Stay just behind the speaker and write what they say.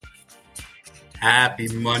Happy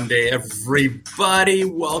Monday, everybody.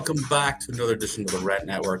 Welcome back to another edition of the Red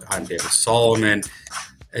Network. I'm David Solomon.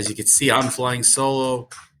 As you can see, I'm flying solo.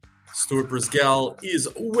 Stuart Brisgell is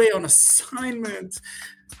away on assignment.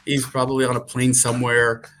 He's probably on a plane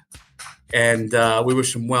somewhere. And we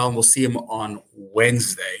wish him well, and we'll see him on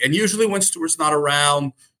Wednesday. And usually when Stuart's not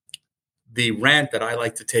around, the rant that I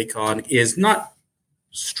like to take on is not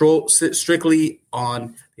strictly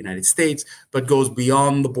on the United States, but goes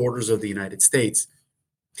beyond the borders of the United States.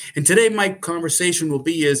 And today my conversation will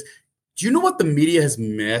be do you know what the media has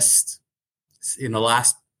missed in the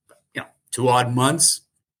last 2 odd months?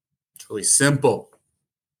 It's really simple.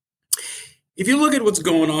 If you look at what's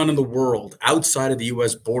going on in the world outside of the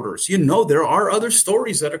U.S. borders, there are other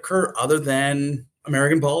stories that occur other than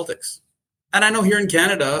American politics. And I know here in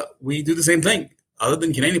Canada, we do the same thing. Other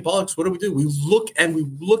than Canadian politics, what do? We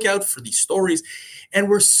look out for these stories, and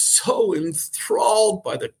we're so enthralled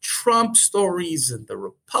by the Trump stories and the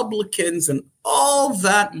Republicans and all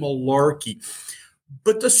that malarkey.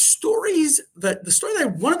 But one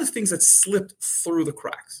of the things that slipped through the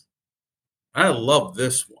cracks, I love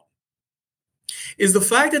this one, is the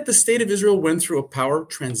fact that the state of Israel went through a power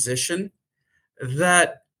transition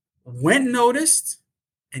that went noticed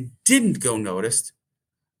and didn't go noticed,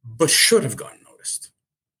 but should have gone noticed.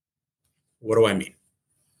 What do I mean?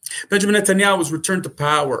 Benjamin Netanyahu was returned to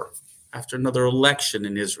power after another election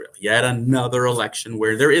in Israel, yet another election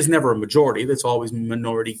where there is never a majority. There's always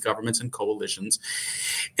minority governments and coalitions.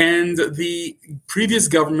 And the previous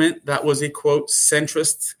government, that was a, quote,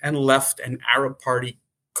 centrist and left and Arab party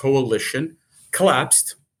coalition,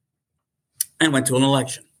 collapsed and went to an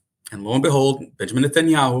election. And lo and behold, Benjamin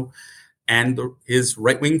Netanyahu and his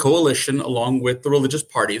right-wing coalition, along with the religious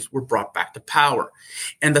parties, were brought back to power.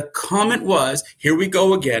 And the comment was, here we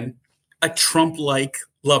go again, a Trump-like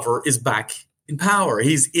lover is back in power.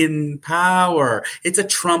 He's in power. It's a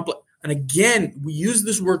Trump. And again, we use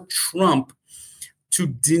this word Trump to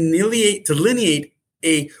delineate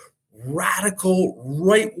a radical,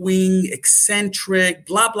 right-wing, eccentric,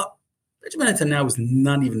 blah, blah. Benjamin Netanyahu was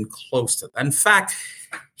not even close to that. In fact,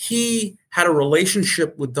 he had a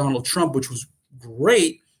relationship with Donald Trump, which was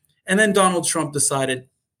great. And then Donald Trump decided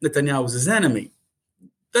Netanyahu was his enemy.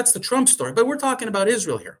 That's the Trump story. But we're talking about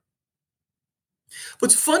Israel here.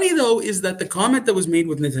 What's funny, though, is that the comment that was made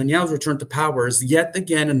with Netanyahu's return to power is yet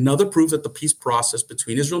again another proof that the peace process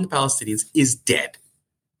between Israel and the Palestinians is dead.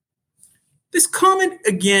 This comment,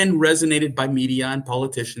 again, resonated by media and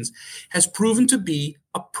politicians, has proven to be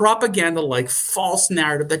a propaganda-like false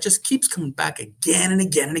narrative that just keeps coming back again and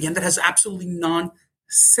again and again, that has absolutely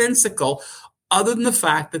nonsensical, other than the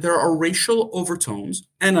fact that there are racial overtones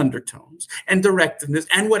and undertones and directiveness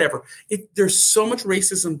and whatever. There's so much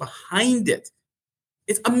racism behind it.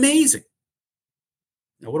 It's amazing.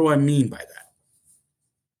 Now, what do I mean by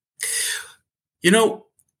that?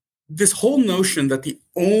 This whole notion that the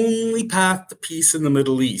only path to peace in the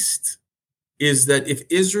Middle East is that if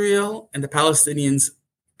Israel and the Palestinians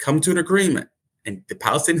come to an agreement and the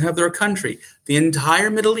Palestinians have their country, the entire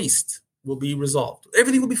Middle East will be resolved.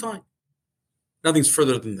 Everything will be fine. Nothing's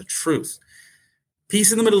further than the truth.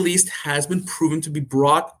 Peace in the Middle East has been proven to be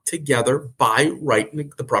brought together by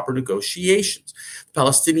the proper negotiations. The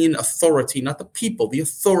Palestinian Authority, not the people, the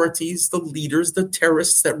authorities, the leaders, the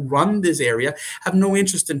terrorists that run this area have no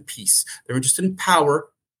interest in peace. They're interested in power,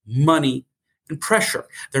 money, and pressure.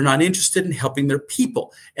 They're not interested in helping their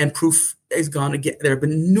people. And proof is gone again. There have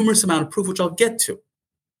been numerous amount of proof, which I'll get to.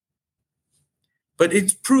 But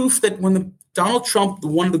it's proof that when Donald Trump,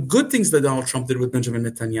 one of the good things that Donald Trump did with Benjamin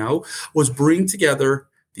Netanyahu was bring together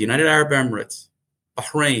the United Arab Emirates,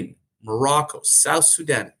 Bahrain, Morocco, South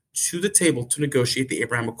Sudan to the table to negotiate the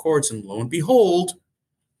Abraham Accords. And lo and behold,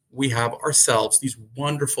 we have ourselves these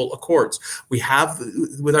wonderful accords. We have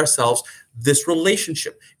with ourselves this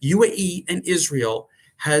relationship. UAE and Israel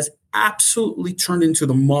has absolutely turned into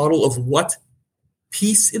the model of what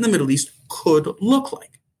peace in the Middle East could look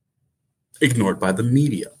like, ignored by the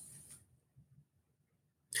media.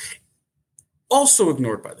 Also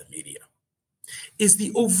ignored by the media is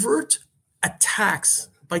the overt attacks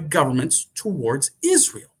by governments towards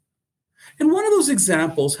Israel. And one of those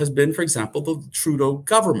examples has been, for example, the Trudeau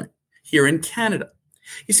government here in Canada.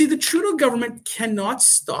 You see, the Trudeau government cannot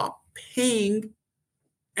stop paying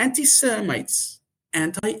anti-Semites,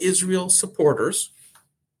 anti-Israel supporters.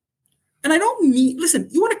 And I don't mean, listen,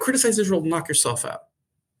 you want to criticize Israel, knock yourself out.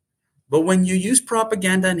 But when you use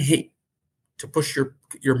propaganda and hate to push your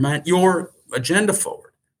agenda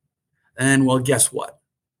forward, then, well, guess what?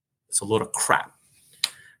 It's a load of crap.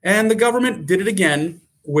 And the government did it again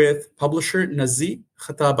with publisher Nazih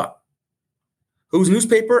Khataba, whose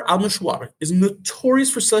newspaper, Al-Mashwar, is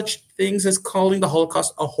notorious for such things as calling the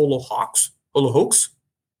Holocaust a holo-hoax,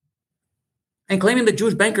 and claiming that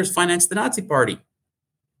Jewish bankers financed the Nazi Party.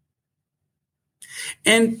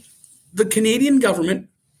 And the Canadian government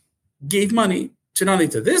gave money to not only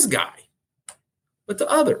to this guy, but to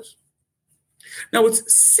others. Now,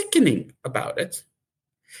 what's sickening about it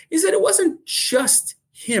is that it wasn't just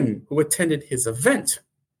him who attended his event.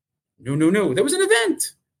 No. There was an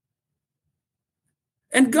event.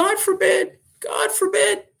 And God forbid,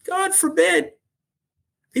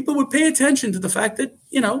 people would pay attention to the fact that,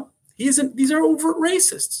 these are overt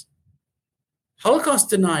racists, Holocaust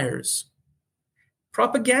deniers,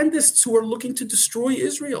 propagandists who are looking to destroy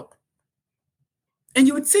Israel. And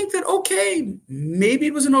you would think that, okay, maybe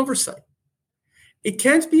it was an oversight. It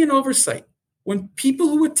can't be an oversight when people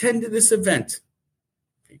who attended this event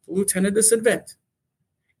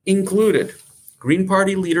included Green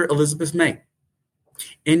Party leader Elizabeth May,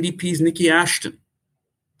 NDP's Nikki Ashton,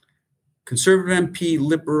 Conservative MP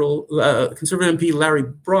Larry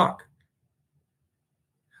Brock,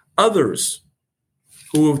 others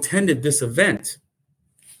who attended this event,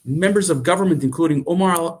 members of government including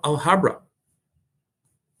Omar Al-Habra.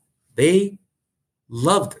 They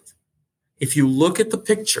loved it. If you look at the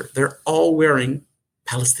picture, they're all wearing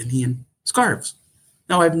Palestinian scarves.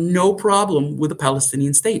 Now, I have no problem with a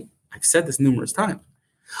Palestinian state. I've said this numerous times.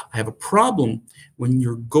 I have a problem when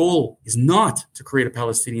your goal is not to create a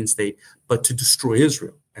Palestinian state, but to destroy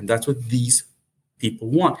Israel. And that's what these people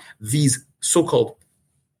want. These so-called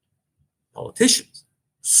politicians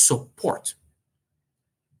support.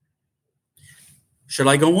 Should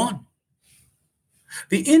I go on?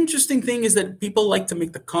 The interesting thing is that people like to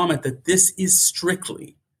make the comment that this is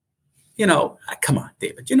strictly, come on,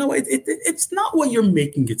 David, it's not what you're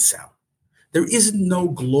making it sound. There is no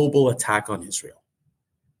global attack on Israel.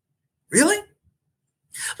 Really?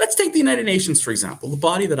 Let's take the United Nations, for example, the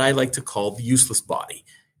body that I like to call the useless body.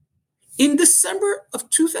 In December of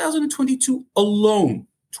 2022 alone,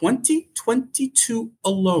 2022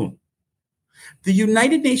 alone, the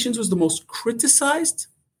United Nations was the most criticized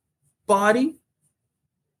body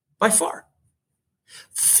by far.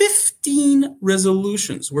 15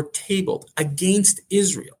 resolutions were tabled against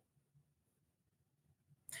Israel.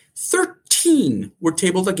 13 were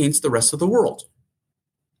tabled against the rest of the world.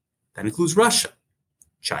 That includes Russia,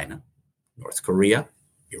 China, North Korea,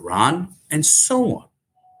 Iran, and so on.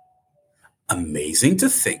 Amazing to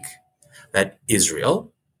think that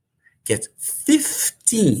Israel gets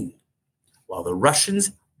 15 while the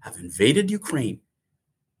Russians have invaded Ukraine,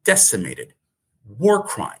 decimated, war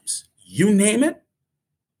crimes, you name it,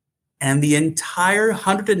 and the entire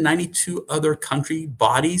 192 other country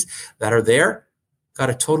bodies that are there got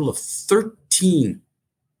a total of 13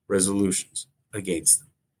 resolutions against them.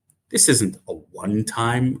 This isn't a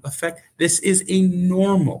one-time effect. This is a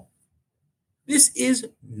normal. This is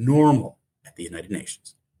normal at the United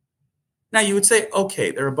Nations. Now, you would say,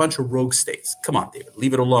 okay, there are a bunch of rogue states. Come on, David,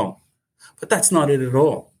 leave it alone. But that's not it at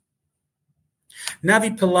all.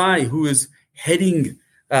 Navi Pillay, who is heading,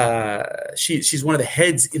 she's one of the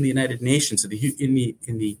heads in the United Nations, in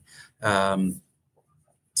the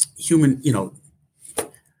human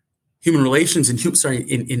relations and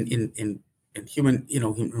in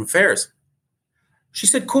human affairs. She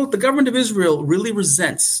said, quote, "The government of Israel really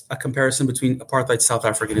resents a comparison between apartheid South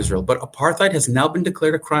Africa and Israel, but apartheid has now been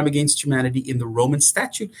declared a crime against humanity in the Roman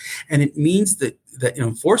statute, and it means that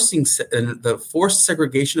enforcing the forced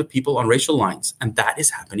segregation of people on racial lines, and that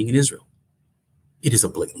is happening in Israel. It is a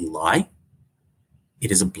blatant lie.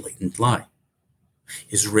 It is a blatant lie.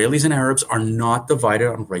 Israelis and Arabs are not divided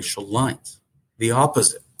on racial lines. The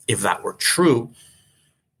opposite. If that were true,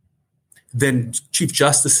 then chief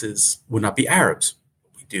justices would not be Arabs.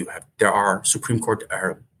 There are Supreme Court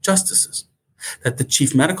Arab justices. That the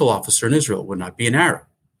chief medical officer in Israel would not be an Arab,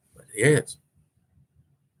 but he is,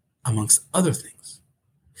 amongst other things.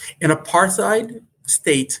 In apartheid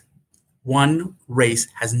state, one race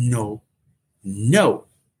has no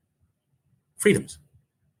freedoms,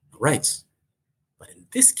 no rights. But in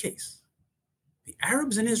this case, the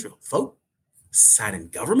Arabs in Israel vote, sat in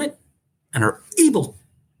government, and are able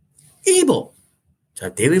to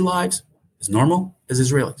have daily lives as normal as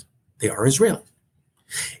Israelis. They are Israelis.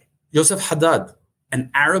 Yosef Haddad, an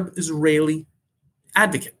Arab-Israeli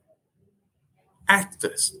advocate,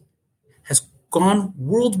 activist, has gone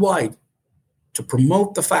worldwide to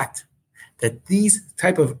promote the fact that these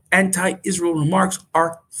type of anti-Israel remarks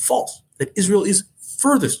are false, that Israel is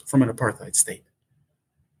furthest from an apartheid state.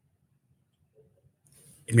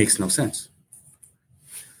 It makes no sense.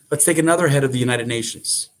 Let's take another head of the United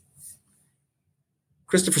Nations,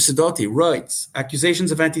 Christopher Sidoti writes,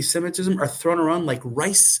 accusations of anti-Semitism are thrown around like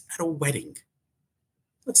rice at a wedding.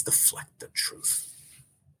 Let's deflect the truth.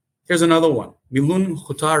 Here's another one. Milun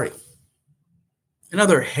Khutari,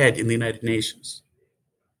 another head in the United Nations.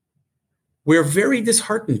 We're very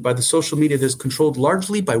disheartened by the social media that is controlled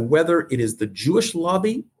largely by whether it is the Jewish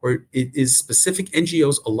lobby or it is specific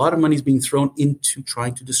NGOs. A lot of money is being thrown into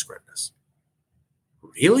trying to discredit us.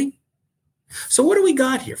 Really? So what do we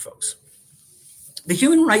got here, folks? The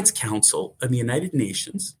Human Rights Council and the United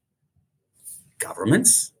Nations,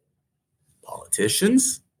 governments,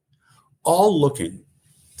 politicians, all looking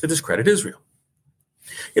to discredit Israel.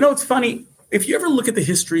 You know, it's funny. If you ever look at the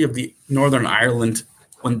history of the Northern Ireland,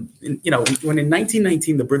 when in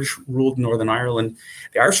 1919 the British ruled Northern Ireland,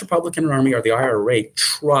 the Irish Republican Army, or the IRA,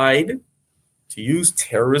 tried to use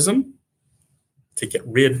terrorism to get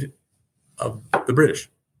rid of the British.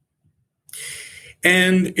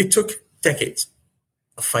 And it took decades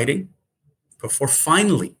of fighting before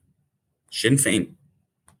finally Sinn Féin,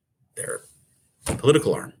 their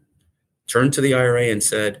political arm, turned to the IRA and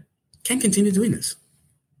said, can't continue doing this.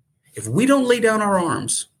 If we don't lay down our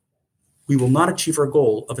arms, we will not achieve our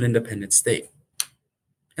goal of an independent state.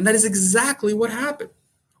 And that is exactly what happened.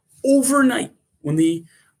 Overnight, when the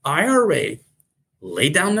IRA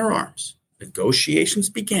laid down their arms, negotiations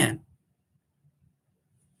began.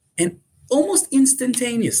 And almost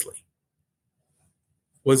instantaneously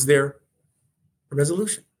was there a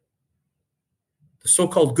resolution. The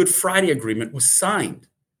so-called Good Friday Agreement was signed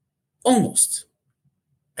almost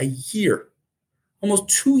a year, almost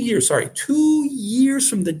 2 years, 2 years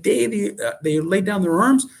from the day they laid down their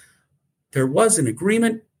arms. There was an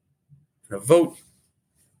agreement and a vote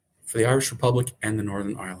for the Irish Republic and the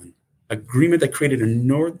Northern Ireland. Agreement that created a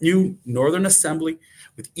new Northern Assembly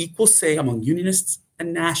with equal say among Unionists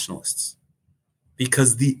and Nationalists.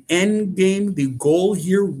 Because the end game, the goal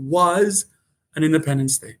here was an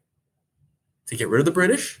independent state. To get rid of the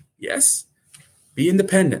British, yes, be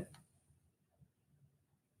independent.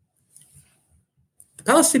 The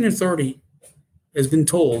Palestinian Authority has been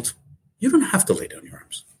told, you don't have to lay down your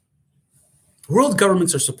arms. World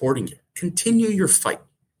governments are supporting you. Continue your fight.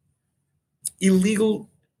 Illegal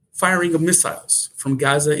firing of missiles from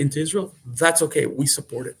Gaza into Israel, that's okay. We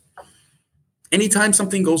support it. Anytime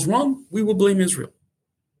something goes wrong, we will blame Israel.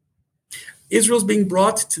 Israel's being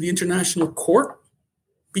brought to the International Court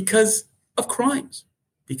because of crimes.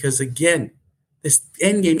 Because again, this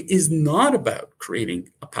endgame is not about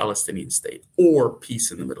creating a Palestinian state or peace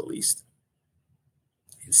in the Middle East.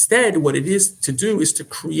 Instead, what it is to do is to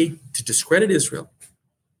discredit Israel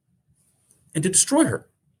and to destroy her.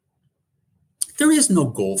 There is no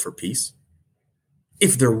goal for peace.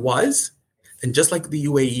 If there was, then just like the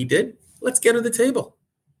UAE did, let's get to the table.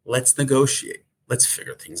 Let's negotiate. Let's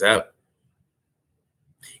figure things out.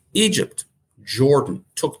 Egypt, Jordan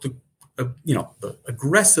took the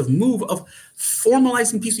aggressive move of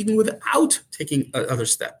formalizing peace even without taking other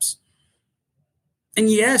steps. And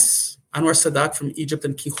yes, Anwar Sadat from Egypt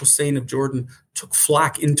and King Hussein of Jordan took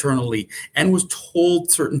flack internally and was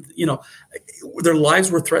told their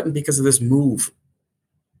lives were threatened because of this move.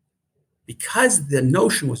 Because the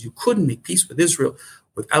notion was you couldn't make peace with Israel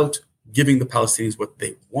without giving the Palestinians what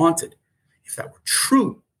they wanted. If that were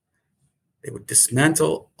true, they would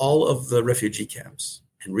dismantle all of the refugee camps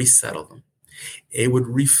and resettle them. They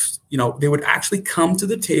would actually come to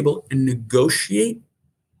the table and negotiate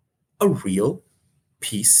a real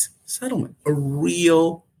peace settlement, a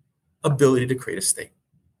real ability to create a state.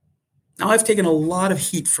 Now, I've taken a lot of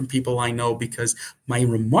heat from people I know because my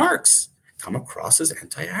remarks come across as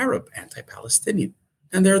anti-Arab, anti-Palestinian,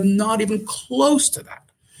 and they're not even close to that.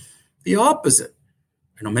 The opposite.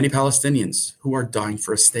 I know many Palestinians who are dying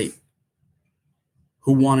for a state,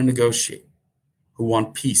 who want to negotiate, who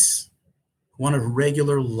want peace, who want a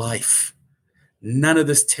regular life. None of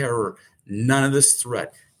this terror, none of this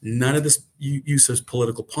threat, none of this use of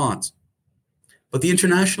political pawns. But the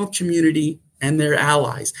international community and their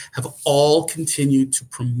allies have all continued to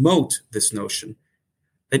promote this notion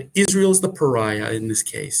that Israel is the pariah in this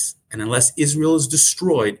case. And unless Israel is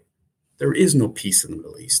destroyed, there is no peace in the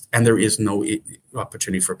Middle East, and there is no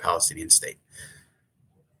opportunity for a Palestinian state.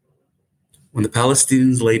 When the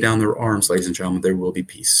Palestinians lay down their arms, ladies and gentlemen, there will be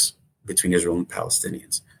peace between Israel and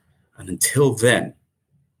Palestinians. And until then,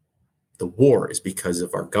 the war is because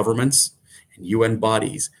of our governments and UN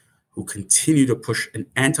bodies who continue to push an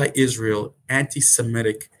anti-Israel,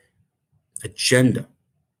 anti-Semitic agenda,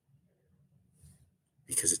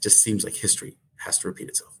 because it just seems like history has to repeat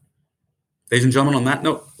itself. Ladies and gentlemen, on that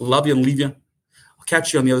note, love you and leave you. I'll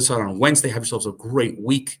catch you on the other side on Wednesday. Have yourselves a great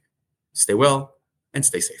week. Stay well and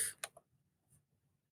stay safe.